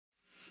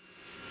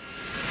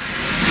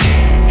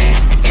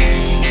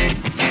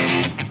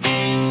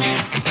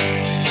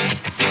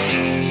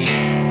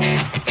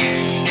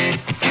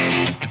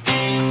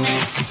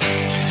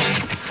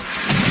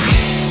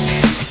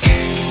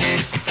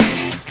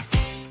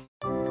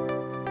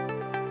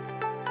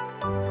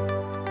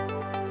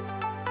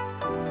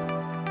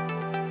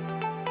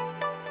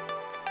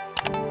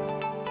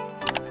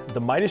The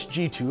Midas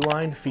G2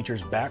 line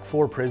features back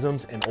floor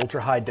prisms and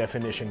ultra-high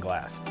definition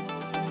glass.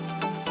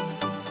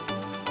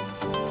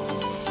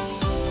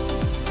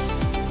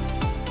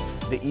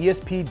 The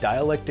ESP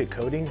dielectric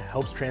coating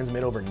helps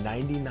transmit over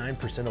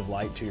 99% of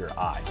light to your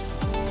eye.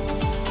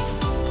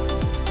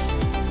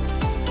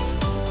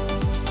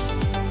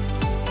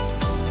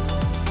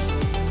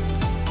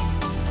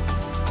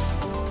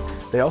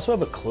 They also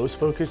have a close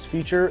focus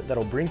feature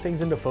that'll bring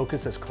things into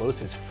focus as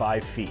close as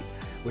 5 feet,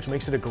 which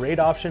makes it a great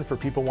option for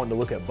people wanting to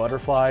look at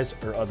butterflies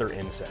or other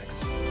insects.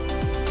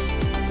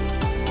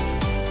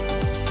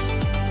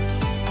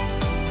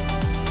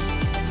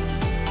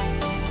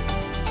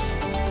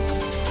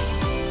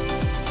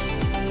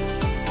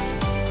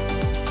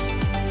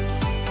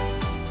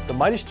 The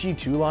Midas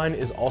G2 line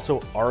is also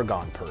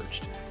argon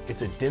purged.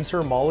 It's a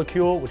denser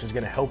molecule which is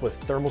going to help with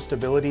thermal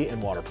stability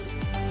and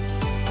waterproofing.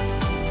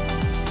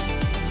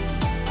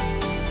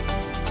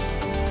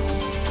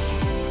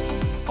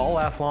 All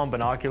Athlon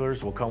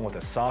binoculars will come with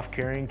a soft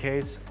carrying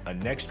case, a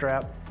neck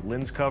strap,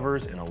 lens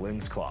covers, and a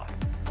lens cloth.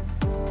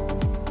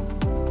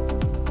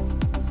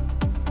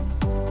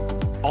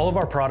 All of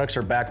our products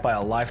are backed by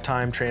a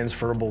lifetime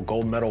transferable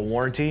gold medal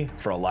warranty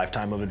for a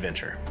lifetime of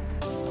adventure.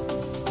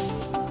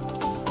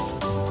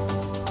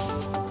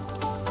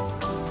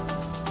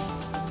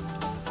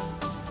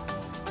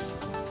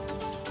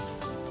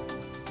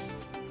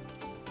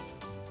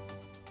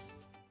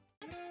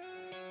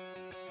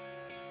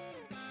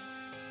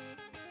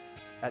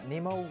 At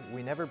Nemo,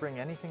 we never bring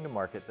anything to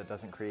market that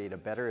doesn't create a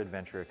better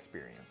adventure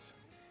experience.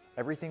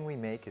 Everything we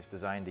make is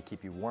designed to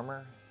keep you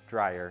warmer,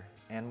 drier,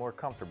 and more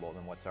comfortable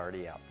than what's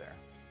already out there.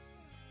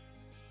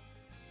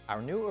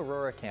 Our new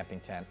Aurora camping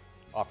tent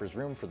offers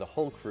room for the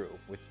whole crew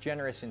with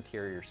generous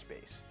interior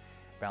space,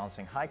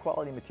 balancing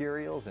high-quality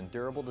materials and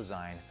durable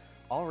design,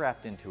 all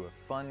wrapped into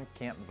a fun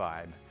camp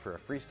vibe for a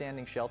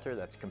freestanding shelter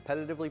that's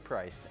competitively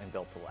priced and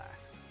built to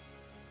last.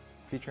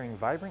 Featuring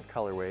vibrant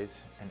colorways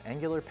and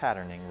angular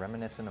patterning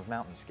reminiscent of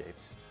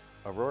mountainscapes,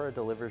 Aurora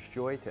delivers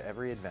joy to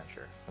every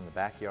adventure, from the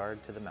backyard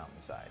to the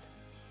mountainside.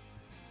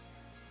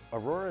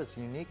 Aurora's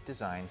unique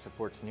design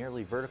supports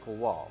nearly vertical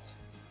walls,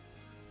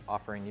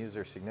 offering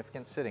users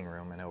significant sitting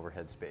room and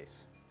overhead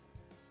space.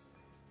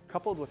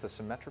 Coupled with a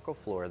symmetrical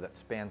floor that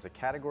spans a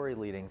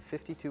category-leading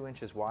 52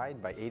 inches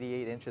wide by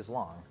 88 inches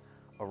long,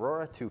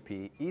 Aurora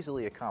 2P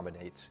easily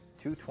accommodates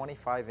two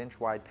 25-inch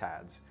wide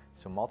pads,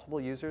 so multiple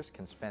users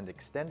can spend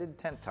extended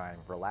tent time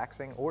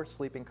relaxing or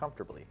sleeping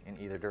comfortably in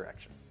either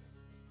direction.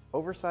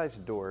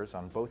 Oversized doors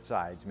on both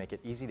sides make it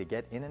easy to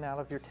get in and out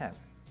of your tent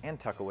and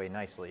tuck away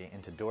nicely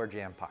into door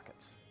jamb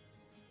pockets.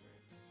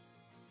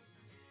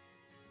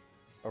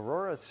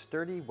 Aurora's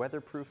sturdy,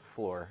 weatherproof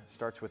floor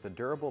starts with a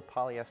durable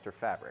polyester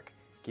fabric,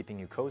 keeping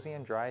you cozy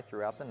and dry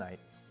throughout the night,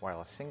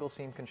 while a single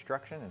seam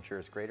construction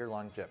ensures greater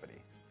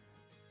longevity.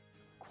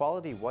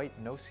 Quality white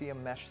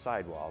no-seam mesh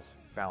sidewalls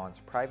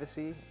balance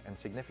privacy and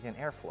significant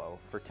airflow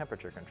for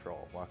temperature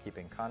control while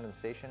keeping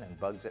condensation and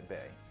bugs at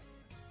bay.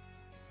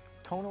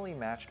 Tonally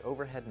matched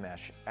overhead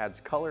mesh adds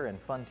color and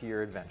fun to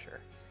your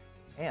adventure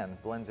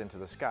and blends into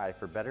the sky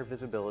for better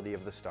visibility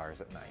of the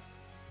stars at night.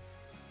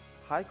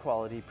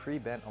 High-quality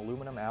pre-bent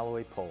aluminum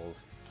alloy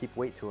poles keep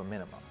weight to a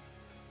minimum,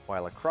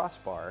 while a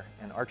crossbar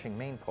and arching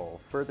main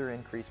pole further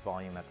increase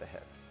volume at the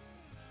hip.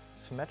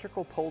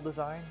 Symmetrical pole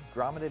design,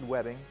 grommeted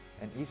webbing,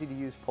 and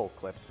easy-to-use pole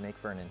clips make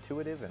for an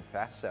intuitive and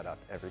fast setup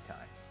every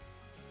time.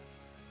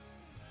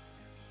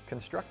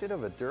 Constructed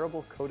of a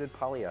durable coated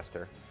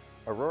polyester,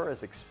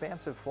 Aurora's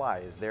expansive fly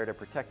is there to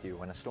protect you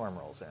when a storm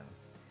rolls in,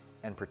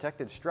 and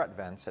protected strut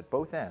vents at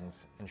both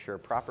ends ensure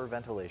proper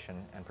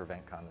ventilation and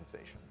prevent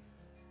condensation.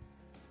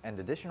 And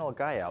additional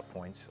guy-out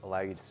points allow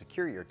you to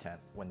secure your tent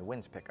when the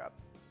winds pick up.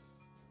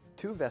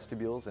 2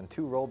 vestibules and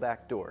 2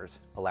 rollback doors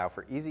allow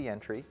for easy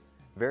entry,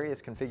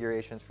 various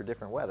configurations for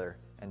different weather,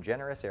 and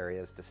generous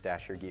areas to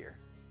stash your gear.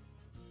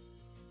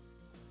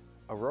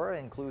 Aurora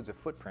includes a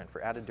footprint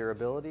for added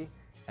durability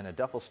and a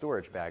duffel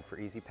storage bag for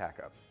easy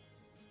pack-up.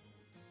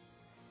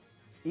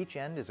 Each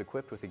end is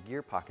equipped with a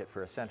gear pocket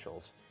for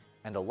essentials,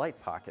 and a light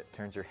pocket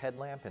turns your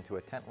headlamp into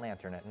a tent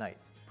lantern at night,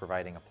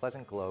 providing a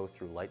pleasant glow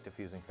through light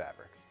diffusing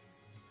fabric.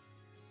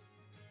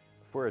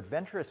 For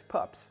adventurous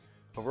pups,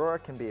 Aurora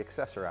can be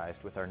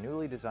accessorized with our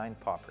newly designed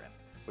paw print,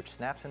 which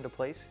snaps into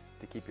place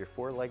to keep your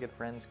 4-legged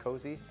friends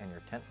cozy and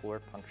your tent floor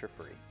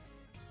puncture-free.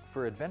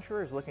 For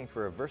adventurers looking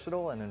for a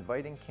versatile and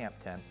inviting camp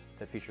tent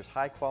that features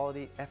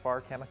high-quality FR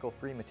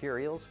chemical-free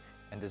materials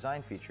and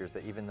design features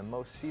that even the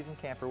most seasoned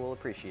camper will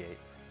appreciate,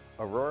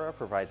 Aurora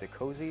provides a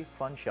cozy,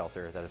 fun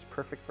shelter that is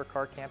perfect for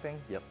car camping,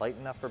 yet light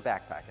enough for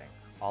backpacking,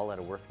 all at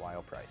a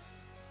worthwhile price.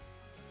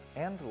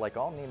 And like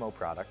all Nemo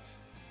products,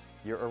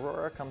 your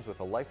Aurora comes with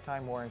a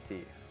lifetime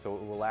warranty, so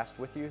it will last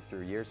with you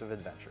through years of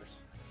adventures.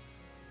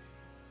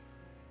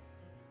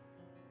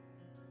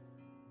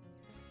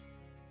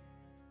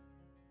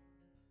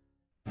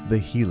 The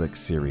Helix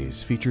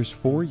series features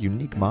 4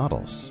 unique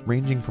models,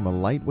 ranging from a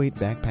lightweight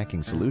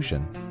backpacking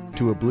solution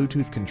to a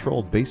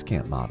Bluetooth-controlled base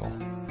camp model.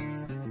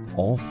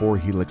 All 4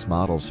 Helix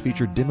models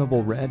feature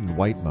dimmable red and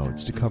white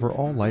modes to cover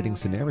all lighting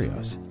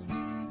scenarios.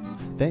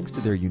 Thanks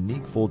to their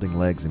unique folding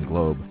legs and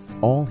globe,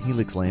 all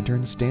Helix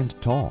lanterns stand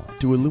tall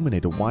to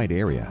illuminate a wide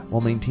area while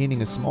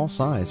maintaining a small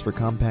size for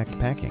compact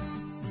packing.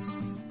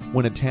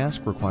 When a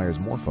task requires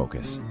more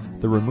focus,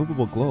 the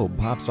removable globe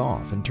pops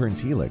off and turns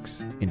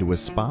Helix into a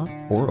spot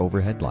or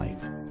overhead light.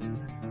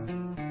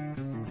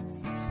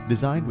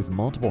 Designed with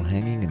multiple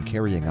hanging and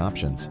carrying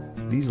options,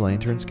 these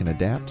lanterns can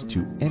adapt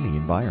to any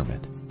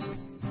environment.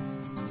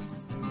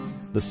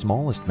 The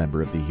smallest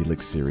member of the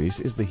Helix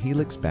series is the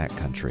Helix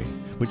Backcountry,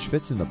 which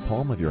fits in the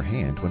palm of your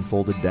hand when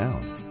folded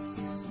down.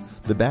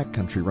 The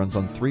Backcountry runs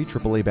on 3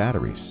 AAA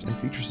batteries and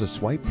features a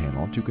swipe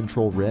panel to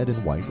control red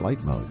and white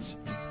light modes.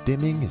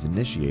 Dimming is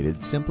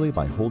initiated simply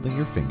by holding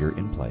your finger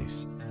in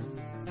place.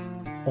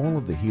 All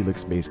of the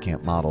Helix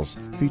Basecamp models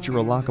feature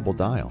a lockable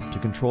dial to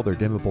control their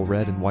dimmable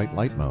red and white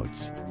light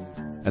modes.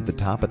 At the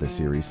top of the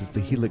series is the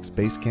Helix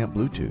Basecamp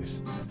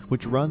Bluetooth,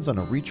 which runs on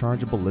a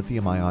rechargeable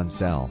lithium-ion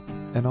cell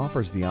and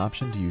offers the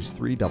option to use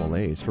 3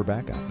 AA's for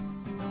backup.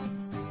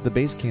 The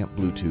Basecamp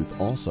Bluetooth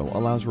also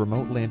allows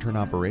remote lantern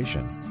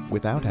operation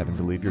without having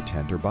to leave your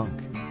tent or bunk.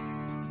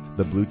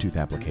 The Bluetooth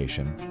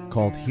application,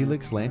 called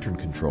Helix Lantern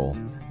Control,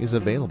 is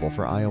available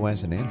for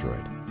iOS and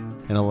Android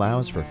and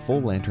allows for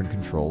full lantern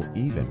control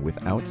even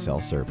without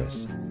cell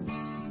service.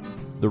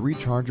 The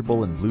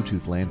rechargeable and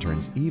Bluetooth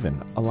lanterns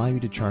even allow you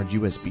to charge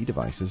USB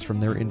devices from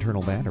their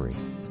internal battery.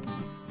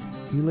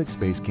 Helix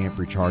Basecamp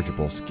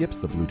Rechargeable skips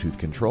the Bluetooth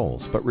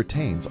controls but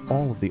retains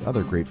all of the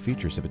other great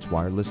features of its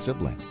wireless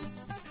sibling.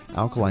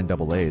 Alkaline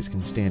AA's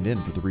can stand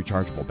in for the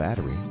rechargeable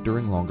battery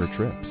during longer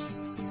trips.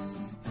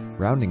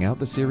 Rounding out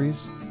the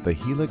series, the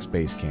Helix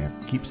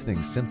Basecamp keeps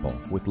things simple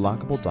with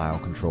lockable dial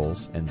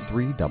controls and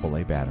 3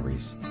 AA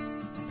batteries.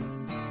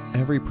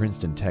 Every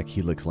Princeton Tech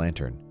Helix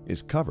lantern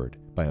is covered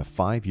by a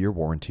 5-year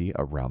warranty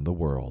around the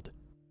world.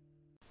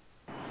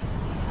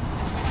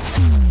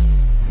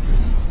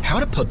 How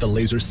to put the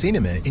laser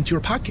cinema into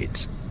your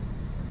pocket?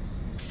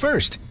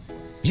 First,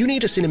 you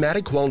need a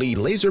cinematic quality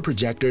laser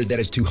projector that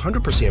is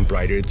 200%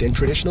 brighter than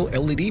traditional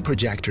LED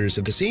projectors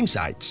of the same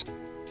size.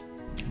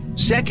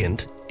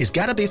 Second, it's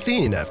gotta be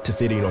thin enough to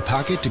fit in your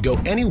pocket to go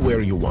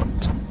anywhere you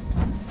want.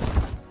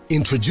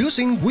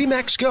 Introducing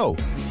WeMax Go,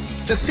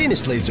 the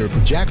thinnest laser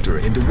projector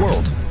in the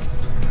world.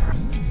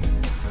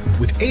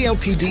 With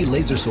ALPD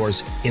laser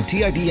source and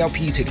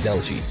TIDLP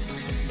technology.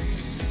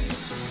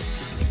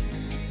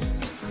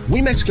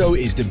 WeMax Go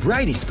is the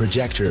brightest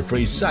projector for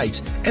its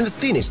size and the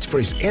thinnest for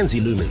its NZ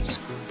lumens.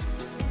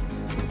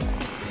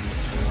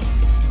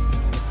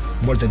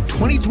 More than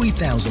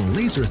 23,000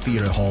 laser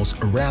theater halls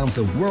around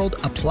the world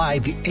apply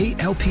the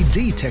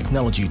ALPD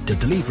technology to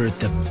deliver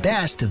the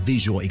best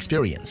visual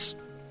experience.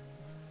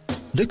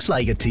 Looks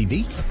like a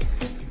TV?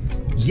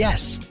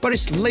 Yes, but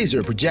it's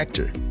laser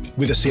projector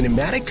with a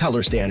cinematic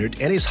color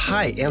standard and its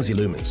high NZ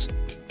lumens.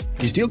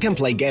 You still can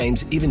play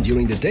games even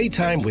during the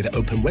daytime with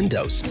open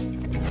windows.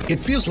 It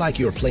feels like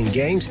you're playing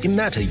games in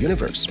Meta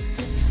Universe.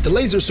 The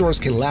laser source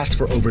can last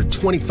for over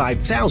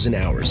 25,000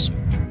 hours.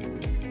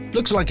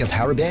 Looks like a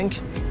power bank?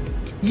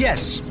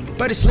 Yes,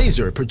 but it's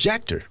laser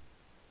projector.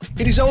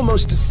 It is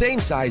almost the same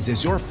size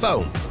as your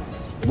phone.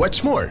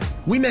 What's more,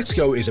 WeMax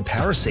Go is a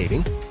power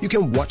saving. You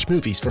can watch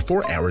movies for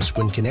 4 hours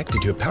when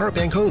connected to a power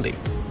bank only.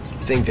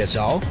 Think that's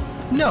all?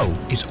 No,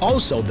 it's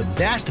also the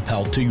best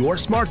appeal to your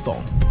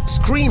smartphone.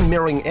 Screen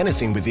mirroring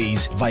anything with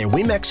ease via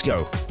WeMax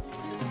Go.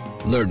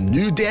 Learn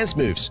new dance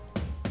moves.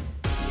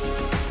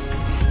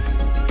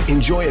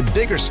 Enjoy a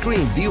bigger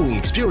screen viewing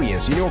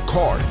experience in your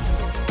car.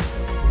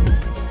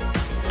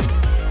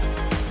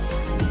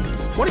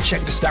 Want to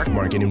check the stock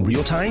market in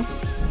real time?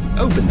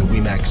 Open the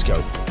WeMax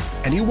Go,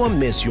 and you won't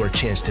miss your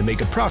chance to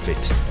make a profit.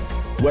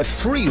 With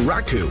free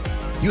Roku,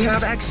 you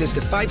have access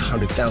to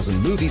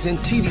 500,000 movies and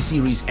TV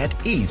series at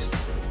ease.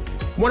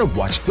 Want to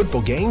watch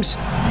football games?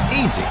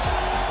 Easy.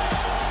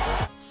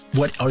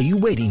 What are you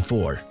waiting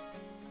for?